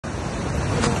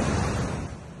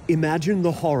Imagine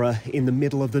the horror in the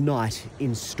middle of the night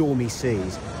in stormy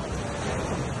seas.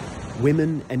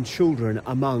 Women and children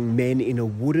among men in a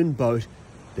wooden boat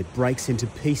that breaks into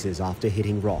pieces after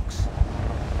hitting rocks.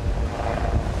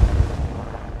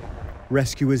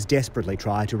 Rescuers desperately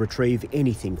try to retrieve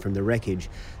anything from the wreckage,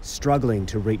 struggling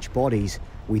to reach bodies,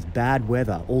 with bad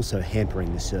weather also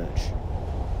hampering the search.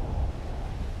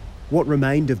 What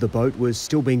remained of the boat was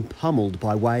still being pummeled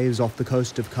by waves off the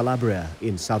coast of Calabria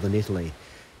in southern Italy.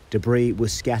 Debris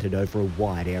was scattered over a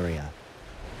wide area.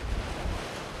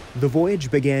 The voyage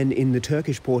began in the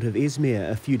Turkish port of Izmir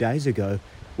a few days ago,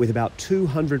 with about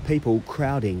 200 people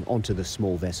crowding onto the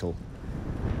small vessel.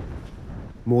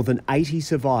 More than 80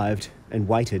 survived and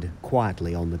waited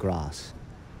quietly on the grass.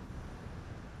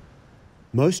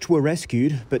 Most were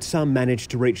rescued, but some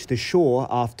managed to reach the shore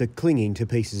after clinging to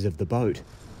pieces of the boat.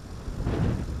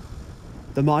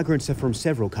 The migrants are from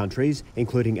several countries,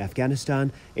 including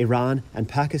Afghanistan, Iran and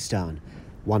Pakistan.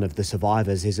 One of the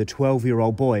survivors is a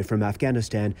 12-year-old boy from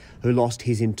Afghanistan who lost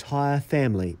his entire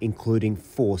family, including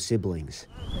 4 siblings.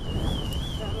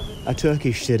 A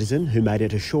Turkish citizen who made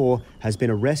it ashore has been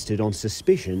arrested on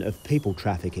suspicion of people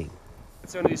trafficking.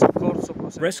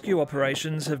 Rescue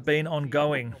operations have been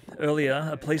ongoing. Earlier,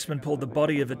 a policeman pulled the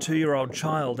body of a 2-year-old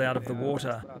child out of the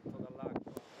water.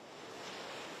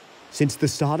 Since the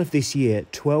start of this year,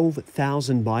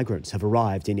 12,000 migrants have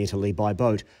arrived in Italy by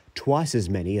boat, twice as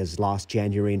many as last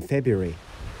January and February.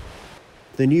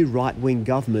 The new right-wing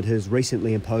government has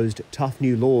recently imposed tough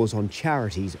new laws on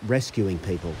charities rescuing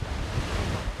people.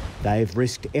 They've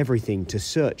risked everything to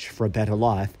search for a better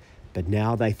life, but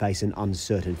now they face an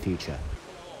uncertain future.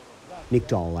 Nick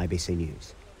Dole, ABC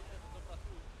News.